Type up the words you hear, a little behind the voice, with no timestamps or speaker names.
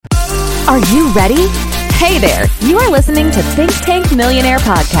Are you ready? Hey there, you are listening to Think Tank Millionaire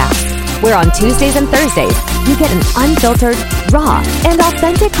Podcast, where on Tuesdays and Thursdays, you get an unfiltered, raw, and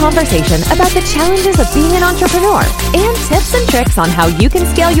authentic conversation about the challenges of being an entrepreneur and tips and tricks on how you can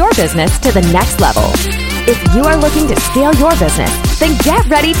scale your business to the next level. If you are looking to scale your business, then get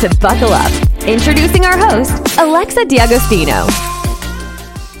ready to buckle up. Introducing our host, Alexa D'Agostino.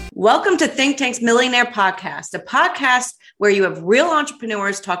 Welcome to Think Tank's Millionaire Podcast, a podcast where you have real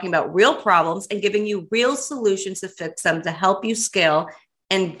entrepreneurs talking about real problems and giving you real solutions to fix them to help you scale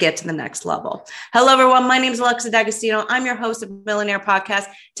and get to the next level. Hello, everyone. My name is Alexa D'Agostino. I'm your host of Millionaire Podcast.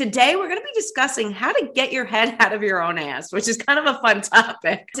 Today, we're going to be discussing how to get your head out of your own ass, which is kind of a fun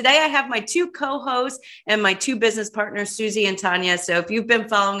topic. Today, I have my two co-hosts and my two business partners, Susie and Tanya. So if you've been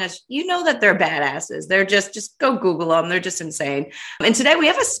following us, you know that they're badasses. They're just go Google them. They're just insane. And today, we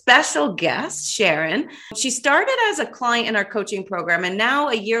have a special guest, Sharon. She started as a client in our coaching program, and now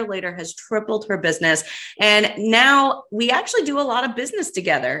a year later has tripled her business. And now we actually do a lot of business together.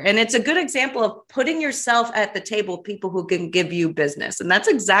 And it's a good example of putting yourself at the table with people who can give you business. And that's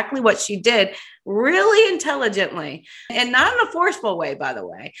exactly what she did, really intelligently and not in a forceful way, by the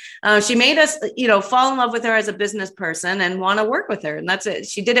way. She made us, fall in love with her as a business person and want to work with her. And that's it.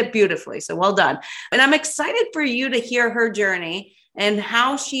 She did it beautifully. So well done. And I'm excited for you to hear her journey and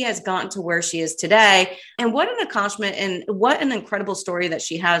how she has gotten to where she is today, and what an accomplishment and what an incredible story that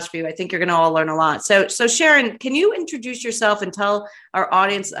she has for you. I think you're going to all learn a lot. So Sharon, can you introduce yourself and tell our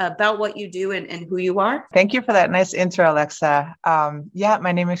audience about what you do and who you are? Thank you for that nice intro, Alexa.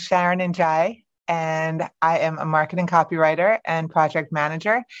 My name is Sharon Njai, and I am a marketing copywriter and project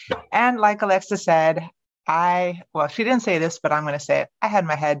manager. And like Alexa said, she didn't say this, but I'm going to say it. I had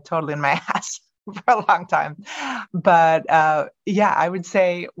my head totally in my ass for a long time. But I would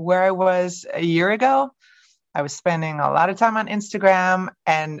say where I was a year ago, I was spending a lot of time on Instagram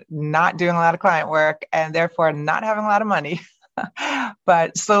and not doing a lot of client work and therefore not having a lot of money.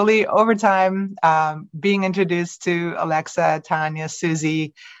 But slowly over time, being introduced to Alexa, Tanya,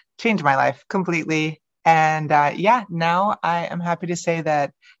 Susie changed my life completely. And now I am happy to say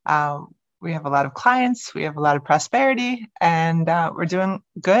that we have a lot of clients, we have a lot of prosperity, and we're doing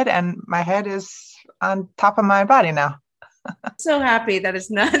good. And my head is on top of my body now. So happy that it's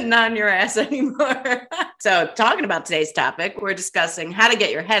not in your ass anymore. So talking about today's topic, we're discussing how to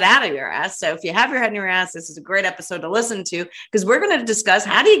get your head out of your ass. So if you have your head in your ass, this is a great episode to listen to, because we're going to discuss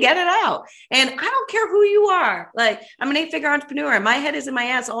how do you get it out. And I don't care who you are. Like, I'm an 8-figure entrepreneur. My head is in my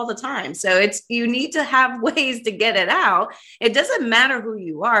ass all the time. So you need to have ways to get it out. It doesn't matter who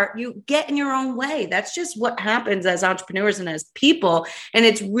you are. You get in your own way. That's just what happens as entrepreneurs and as people. And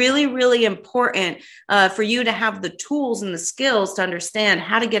it's really, really important for you to have the tools and the skills to understand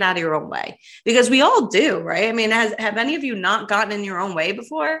how to get out of your own way, because we all do, right? I mean, have any of you not gotten in your own way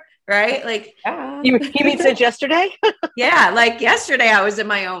before? Right? Like, you mean since yesterday? Yeah. Like yesterday I was in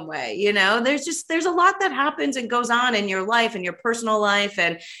my own way. There's a lot that happens and goes on in your life and your personal life.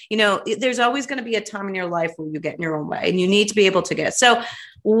 And, there's always going to be a time in your life where you get in your own way, and you need to be able to get. So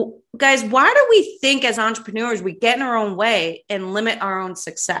guys, why do we think as entrepreneurs, we get in our own way and limit our own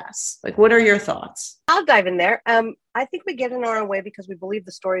success? Like, what are your thoughts? I'll dive in there. I think we get in our own way because we believe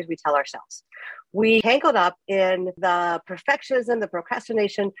the stories we tell ourselves. We tangled up in the perfectionism, the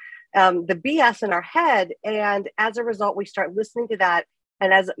procrastination, the BS in our head. And as a result, we start listening to that.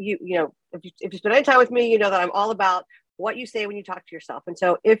 And as if you spend any time with me, you know that I'm all about what you say when you talk to yourself. And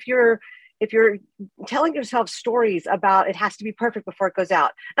so if you're telling yourself stories about it has to be perfect before it goes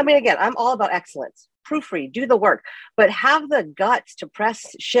out. I mean, again, I'm all about excellence. Proofread, do the work, but have the guts to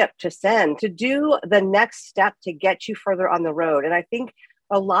press ship, to send, to do the next step to get you further on the road. And I think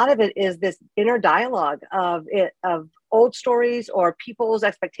a lot of it is this inner dialogue of old stories or people's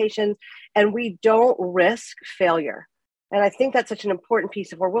expectations, and we don't risk failure. And I think that's such an important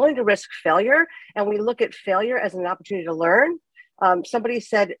piece. If we're willing to risk failure and we look at failure as an opportunity to learn, somebody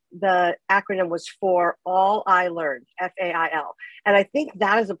said the acronym was for All I Learned, FAIL. And I think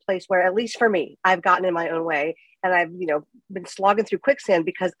that is a place where, at least for me, I've gotten in my own way, and I've, been slogging through quicksand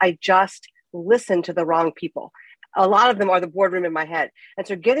because I just listened to the wrong people. A lot of them are the boardroom in my head. And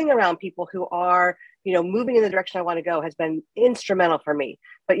so getting around people who are, moving in the direction I want to go has been instrumental for me.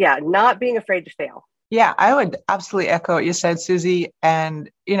 But yeah, not being afraid to fail. Yeah, I would absolutely echo what you said, Susie. And,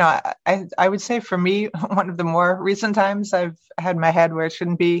 I would say for me, one of the more recent times I've had my head where it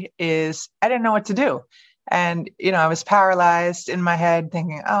shouldn't be is I didn't know what to do. And, I was paralyzed in my head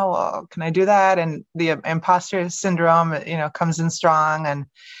thinking, oh, well, can I do that? And the imposter syndrome, comes in strong. And,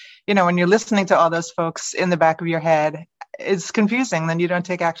 when you're listening to all those folks in the back of your head, it's confusing, then you don't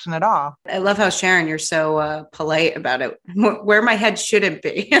take action at all. I love how, Sharon, you're so polite about it. Where my head shouldn't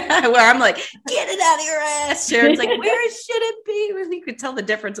be, where I'm like, get it out of your ass. Sharon's like, where it shouldn't be. Really, you could tell the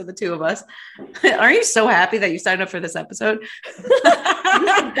difference of the two of us. Aren't you so happy that you signed up for this episode?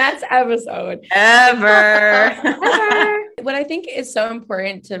 Best episode ever. What I think is so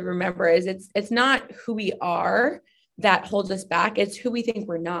important to remember is it's not who we are that holds us back. It's who we think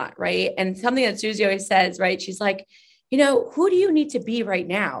we're not, right? And something that Susie always says, right? She's like, who do you need to be right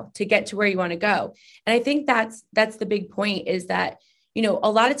now to get to where you want to go? And I think that's the big point, is that, a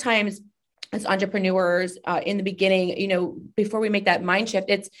lot of times as entrepreneurs in the beginning, before we make that mind shift,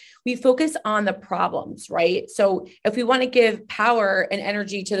 we focus on the problems, right? So if we want to give power and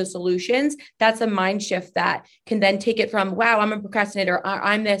energy to the solutions, that's a mind shift that can then take it from, wow, I'm a procrastinator, or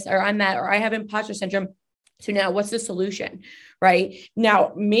I'm this, or I'm that, or I have imposter syndrome. So now what's the solution, right?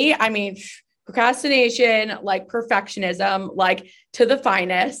 Now procrastination, like perfectionism, like to the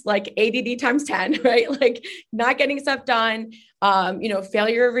finest, like ADD times 10, right? Like not getting stuff done,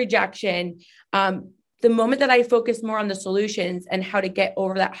 failure, rejection. The moment that I focus more on the solutions and how to get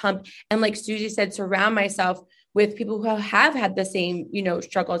over that hump, and like Susie said, surround myself with people who have had the same,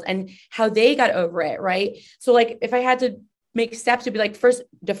 struggles and how they got over it, right? So like if I had to make steps, to be like, first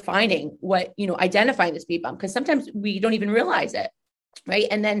defining what, identifying the speed bump, because sometimes we don't even realize it, right?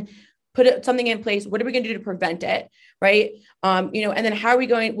 And then put something in place. What are we going to do to prevent it? Right. And then how are we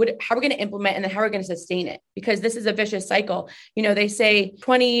going to implement, and then how are we going to sustain it? Because this is a vicious cycle. They say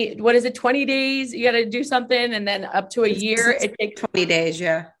 20 days, you got to do something. And then up to a year, it takes 20 days.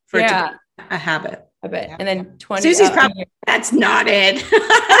 Yeah. For it to be a habit. Yeah. And then 20. Susie's probably, that's not it.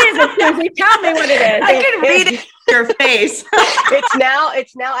 Susie, tell me what it is. I can read it in your face.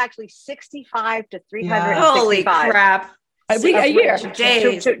 It's now actually 65 to 365. Holy crap. A year.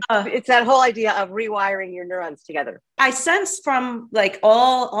 It's that whole idea of rewiring your neurons together. I sense from like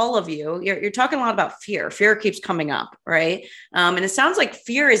all of you're talking a lot about fear. Fear keeps coming up, right? And it sounds like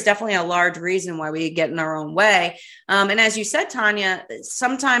fear is definitely a large reason why we get in our own way. And as you said, Tanya,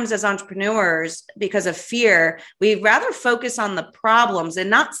 sometimes as entrepreneurs, because of fear, we'd rather focus on the problems and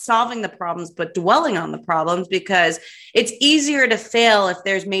not solving the problems, but dwelling on the problems, because it's easier to fail if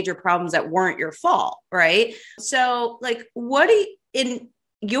there's major problems that weren't your fault, right? So like, in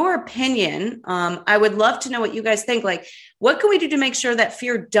your opinion, I would love to know what you guys think. Like, what can we do to make sure that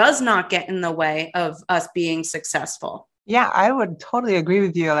fear does not get in the way of us being successful? Yeah, I would totally agree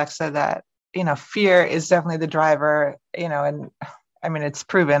with you, Alexa, that, fear is definitely the driver, and I mean, it's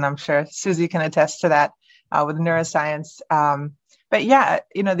proven. I'm sure Susie can attest to that with neuroscience. But yeah,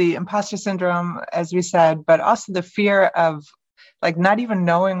 the imposter syndrome, as we said, but also the fear of like not even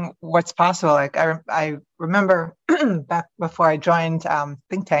knowing what's possible. Like I remember back before I joined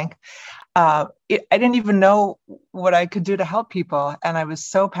Think Tank, I didn't even know what I could do to help people. And I was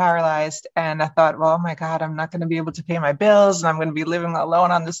so paralyzed. And I thought, well, oh my God, I'm not going to be able to pay my bills, and I'm going to be living alone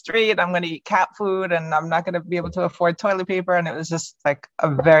on the street. I'm going to eat cat food, and I'm not going to be able to afford toilet paper. And it was just like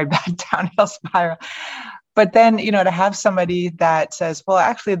a very bad downhill spiral. But then, to have somebody that says, well,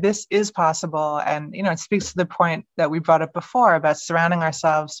 actually, this is possible. And, it speaks to the point that we brought up before about surrounding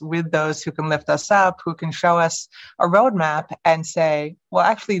ourselves with those who can lift us up, who can show us a roadmap and say, well,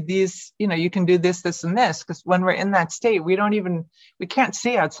 actually, these, you can do this, this, and this. Because when we're in that state, we can't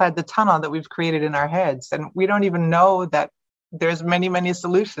see outside the tunnel that we've created in our heads. And we don't even know that there's many, many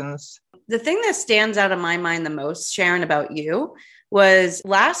solutions. The thing that stands out in my mind the most, Sharon, about you was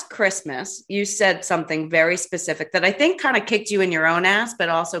last Christmas, you said something very specific that I think kind of kicked you in your own ass, but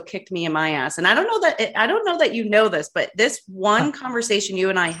also kicked me in my ass. And I don't know that you know this, but this one conversation you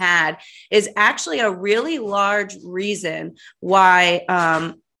and I had is actually a really large reason why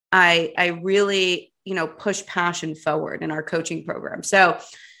I really, push passion forward in our coaching program. So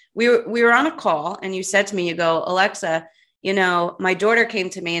we were on a call, and you said to me, you go, Alexa, my daughter came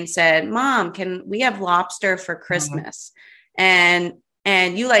to me and said, Mom, can we have lobster for Christmas? And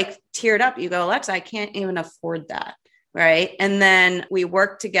you like teared up. You go, Alexa, I can't even afford that. Right. And then we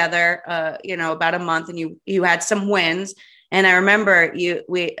worked together, about a month, and you had some wins. And I remember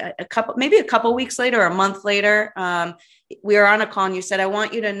a couple weeks later, or a month later, we were on a call, and you said, I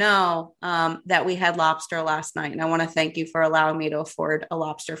want you to know that we had lobster last night. And I want to thank you for allowing me to afford a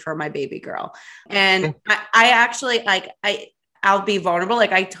lobster for my baby girl. And I actually I'll be vulnerable.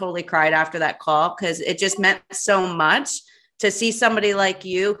 Like, I totally cried after that call, because it just meant so much to see somebody like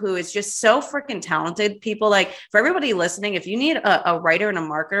you who is just so freaking talented. People, like, for everybody listening, if you need a writer and a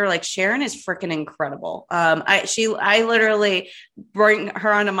marketer, like, Sharon is freaking incredible. I literally bring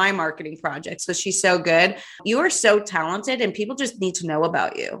her onto my marketing projects because she's so good. You are so talented, and people just need to know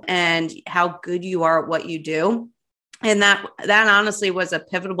about you and how good you are at what you do. And that honestly was a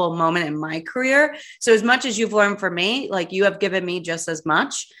pivotal moment in my career. So as much as you've learned from me, like you have given me just as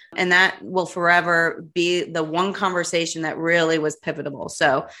much. And that will forever be the one conversation that really was pivotal.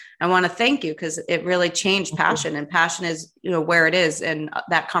 So I want to thank you because it really changed passion, and passion is, where it is. And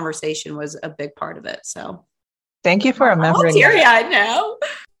that conversation was a big part of it. So thank you for remembering. I know.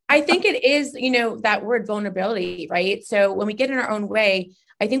 I think it is, that word vulnerability, right? So when we get in our own way,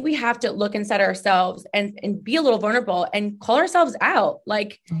 I think we have to look inside ourselves and be a little vulnerable and call ourselves out,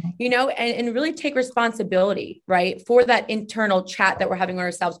 like, and really take responsibility, right? For that internal chat that we're having with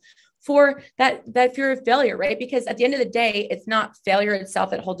ourselves, for that fear of failure, right? Because at the end of the day, it's not failure itself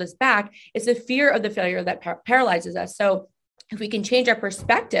that holds us back. It's the fear of the failure that paralyzes us. So if we can change our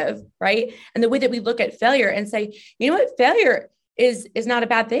perspective, right? And the way that we look at failure and say, you know what, failure is not a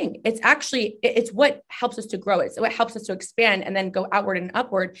bad thing. It's what helps us to grow. It's what helps us to expand and then go outward and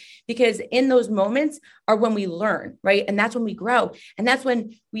upward, because in those moments are when we learn, right? And that's when we grow. And that's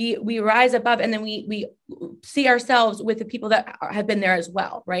when we rise above, and then we see ourselves with the people that have been there as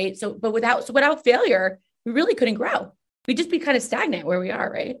well, right? So without failure, we really couldn't grow. We'd just be kind of stagnant where we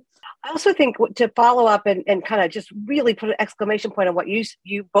are, right? I also think to follow up and kind of just really put an exclamation point on what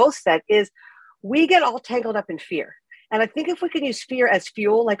you both said is we get all tangled up in fear. And I think if we can use fear as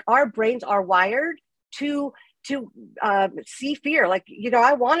fuel, like our brains are wired to see fear. Like,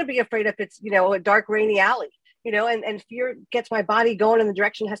 I want to be afraid if it's, a dark, rainy alley, and fear gets my body going in the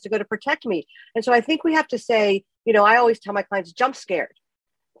direction it has to go to protect me. And so I think we have to say, I always tell my clients, jump scared.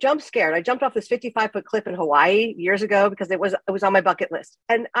 I jumped off this 55-foot cliff in Hawaii years ago because it was on my bucket list.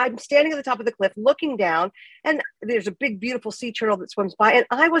 And I'm standing at the top of the cliff looking down, and there's a big, beautiful sea turtle that swims by. And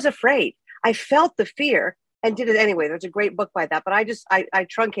I was afraid. I felt the fear and did it anyway. There's a great book by that, but I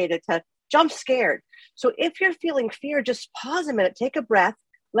truncated to jump scared. So if you're feeling fear, just pause a minute, take a breath,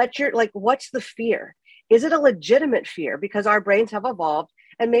 what's the fear? Is it a legitimate fear? Because our brains have evolved.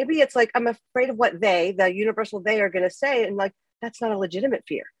 And maybe it's like, I'm afraid of what the universal they are going to say. And like, that's not a legitimate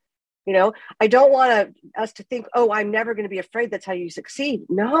fear. I don't want us to think, oh, I'm never going to be afraid. That's how you succeed.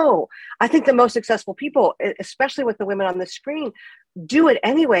 No, I think the most successful people, especially with the women on the screen, do it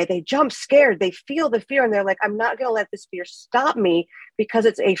anyway. They jump scared. They feel the fear and they're like, I'm not going to let this fear stop me because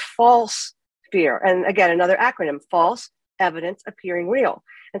it's a false fear. And again, another acronym, false evidence appearing real.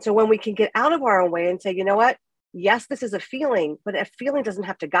 And so when we can get out of our own way and say, you know what? Yes, this is a feeling, but a feeling doesn't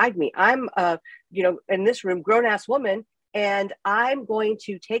have to guide me. I'm in this room, grown-ass woman, and I'm going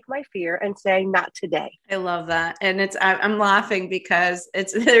to take my fear and say, not today. I love that. And I'm laughing because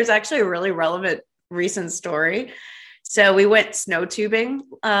there's actually a really relevant recent story. So we went snow tubing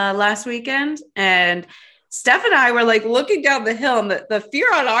last weekend, and Steph and I were like looking down the hill, and the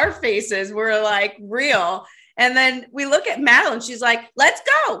fear on our faces were like real. And then we look at Madeline. She's like, let's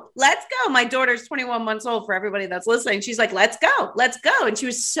go. My daughter's 21 months old, for everybody that's listening. She's like, let's go. And she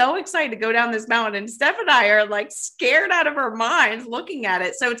was so excited to go down this mountain. And Steph and I are like scared out of our minds looking at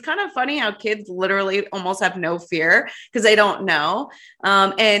it. So it's kind of funny how kids literally almost have no fear because they don't know.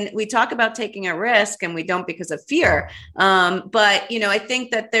 And we talk about taking a risk, and we don't because of fear. But, I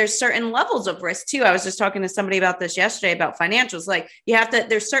think that there's certain levels of risk too. I was just talking to somebody about this yesterday about financials. Like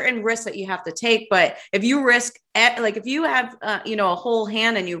there's certain risks that you have to take. But if you risk, if you have, a whole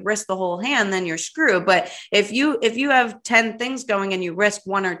hand and you risk the whole hand, then you're screwed. But if you have 10 things going and you risk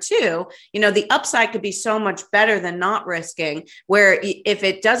one or two, the upside could be so much better than not risking, where if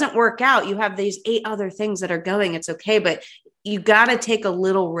it doesn't work out, you have these 8 other things that are going, it's okay. But you got to take a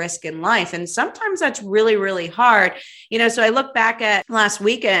little risk in life. And sometimes that's really, really hard. So I look back at last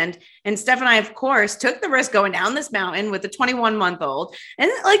weekend, and Steph and I, of course, took the risk going down this mountain with a 21-month-old.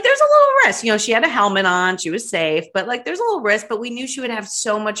 And there's a little risk, she had a helmet on, she was safe, but there's a little risk, but we knew she would have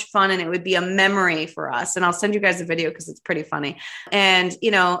so much fun and it would be a memory for us. And I'll send you guys a video because it's pretty funny. And,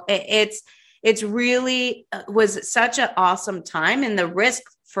 it's really was such an awesome time. And the risk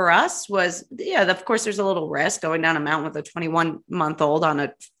for us was, of course, there's a little risk going down a mountain with a 21-month-old on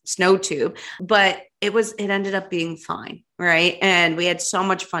a snow tube, but it ended up being fine. Right. And we had so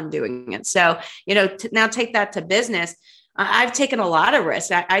much fun doing it. So, now take that to business. I've taken a lot of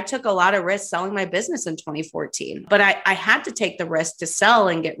risks. I took a lot of risks selling my business in 2014, but I had to take the risk to sell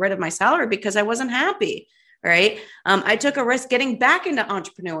and get rid of my salary because I wasn't happy. Right. I took a risk getting back into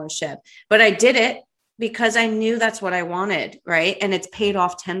entrepreneurship, but I did it because I knew that's what I wanted. Right. And it's paid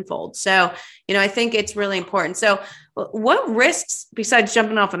off tenfold. So, I think it's really important. So what risks besides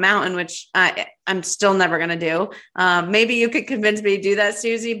jumping off a mountain, which I'm still never going to do. Maybe you could convince me to do that,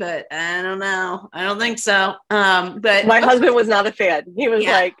 Susie, but I don't know. I don't think so. But my husband was not a fan. He was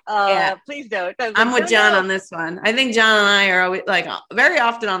please don't. I'm with John on this one. I think John and I are always very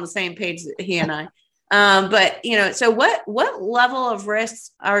often on the same page, he and I. But so what level of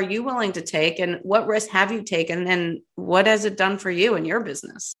risks are you willing to take, and what risks have you taken, and what has it done for you in your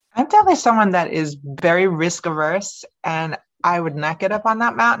business? I'm definitely someone that is very risk averse, and I would not get up on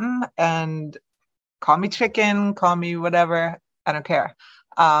that mountain, and call me chicken, call me whatever. I don't care.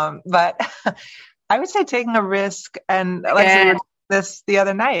 But I would say taking a risk, and like I said, this the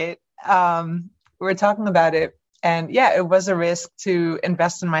other night, we were talking about it. And yeah, it was a risk to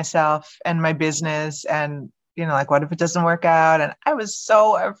invest in myself and my business. And, like, what if it doesn't work out? And I was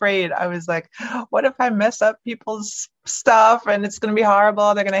so afraid. I was like, what if I mess up people's stuff and it's going to be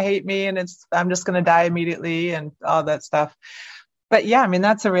horrible? They're going to hate me and I'm just going to die immediately and all that stuff. But yeah, I mean,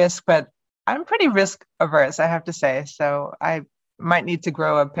 that's a risk, but I'm pretty risk averse, I have to say. So I might need to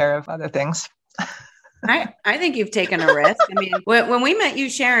grow a pair of other things. I think you've taken a risk. I mean, when we met you,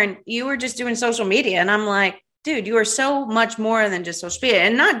 Sharon, you were just doing social media, and I'm like, dude, you are so much more than just social media.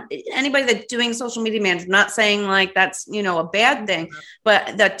 And not anybody that's doing social media management, not saying like that's, a bad thing,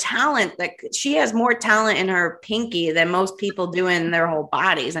 but the talent that she has more talent in her pinky than most people do in their whole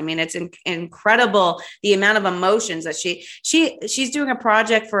bodies. I mean, it's incredible the amount of emotions that she's doing a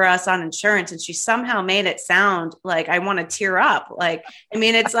project for us on insurance, and she somehow made it sound like I want to tear up. Like, I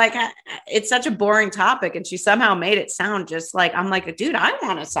mean, it's like, it's such a boring topic, and she somehow made it sound just like, I'm like, dude, I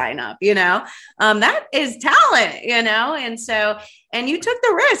want to sign up, that is talent. And you took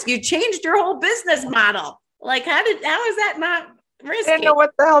the risk. You changed your whole business model. Like, how is that not risky? I didn't know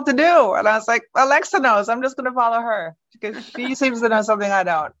what the hell to do. And I was like, Alexa knows. I'm just going to follow her because she seems to know something I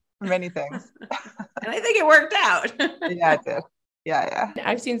don't. Many things. And I think it worked out. Yeah, it did. Yeah.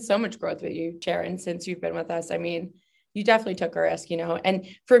 I've seen so much growth with you, Sharon, since you've been with us. I mean, you definitely took a risk, and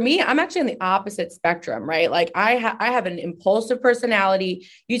for me, I'm actually on the opposite spectrum, right? Like I have an impulsive personality.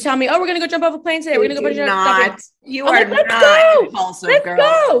 You tell me, oh, we're going to go jump off a plane today. We're going to go. You are not impulsive, girl.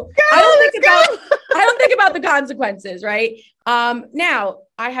 Let's go. I don't think about the consequences, right? Now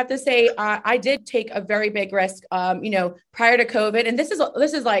I have to say, I did take a very big risk, prior to COVID. And this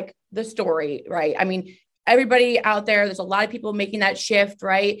is like the story, right? I mean, everybody out there's a lot of people making that shift,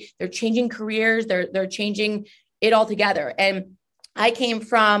 right? They're changing careers. They're changing it all together. And I came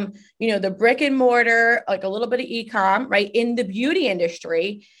from, the brick and mortar, like a little bit of e-com, right, in the beauty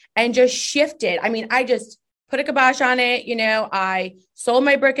industry, and just shifted. I mean, I just put a kibosh on it. I sold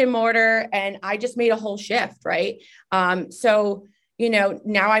my brick and mortar, and I just made a whole shift. Right. So,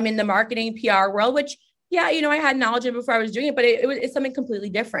 now I'm in the marketing PR world, which, yeah, I had knowledge of it before I was doing it, but it's something completely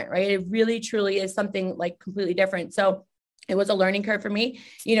different, right? It really, truly is something like completely different. So it was a learning curve for me.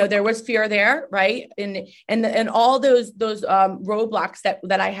 There was fear there, right? And all those roadblocks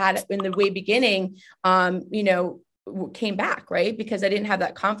that I had in the way beginning, came back, right? Because I didn't have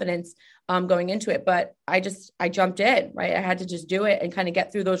that confidence going into it, but I jumped in, right? I had to just do it and kind of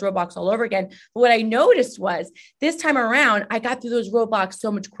get through those roadblocks all over again. But what I noticed was this time around, I got through those roadblocks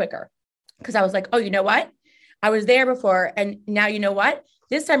so much quicker because I was like, oh, you know what? I was there before. And now, you know what?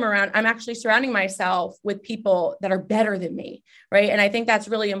 This time around, I'm actually surrounding myself with people that are better than me, right? And I think that's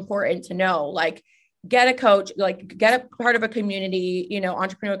really important to know, like, get a coach, like get a part of a community,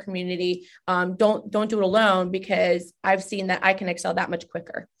 entrepreneurial community. Don't do it alone, because I've seen that I can excel that much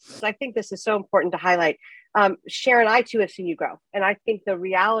quicker. I think this is so important to highlight. Sharon, I too have seen you grow. And I think the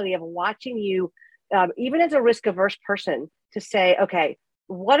reality of watching you, even as a risk averse person, to say, okay,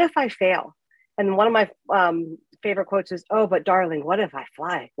 what if I fail? And one of my favorite quotes is, oh, but darling, what if I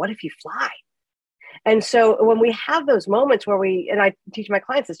fly? What if you fly? And so when we have those moments where and I teach my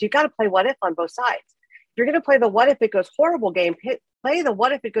clients this, you've got to play what if on both sides. If you're going to play the what if it goes horrible game, play the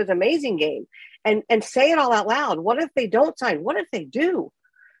what if it goes amazing game, and say it all out loud. What if they don't sign? What if they do?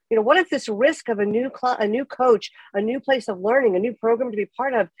 What if this risk of a new coach, a new place of learning, a new program to be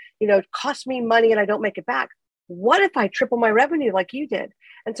part of, costs me money and I don't make it back? What if I triple my revenue like you did?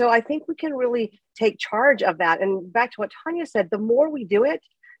 And so I think we can really take charge of that. And back to what Tanya said, the more we do it,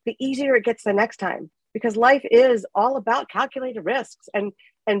 the easier it gets the next time, because life is all about calculated risks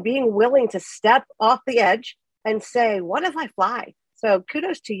and being willing to step off the edge and say, what if I fly? So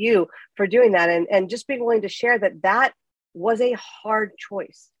kudos to you for doing that. And just being willing to share that was a hard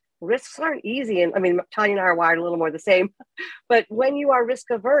choice. Risks aren't easy. And I mean, Tanya and I are wired a little more the same, but when you are risk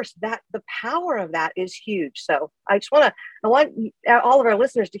averse, the power of that is huge. So I want all of our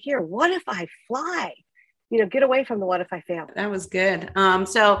listeners to hear, what if I fly? Get away from the what if I fail. That was good.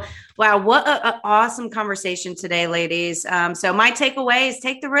 So, wow, what an awesome conversation today, ladies. So my takeaway is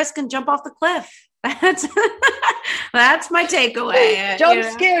take the risk and jump off the cliff. That's my takeaway. Jump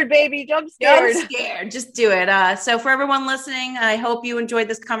scared, baby. Jump scared. Jump scared. Just do it. So for everyone listening, I hope you enjoyed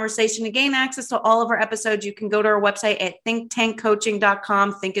this conversation. To gain access to all of our episodes, you can go to our website at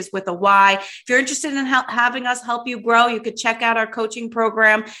thinktankcoaching.com. Think is with a Y. If you're interested in having us help you grow, you could check out our coaching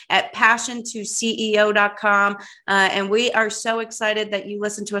program at passiontoceo.com. And we are so excited that you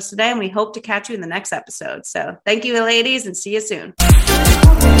listened to us today, and we hope to catch you in the next episode. So thank you, ladies, and see you soon.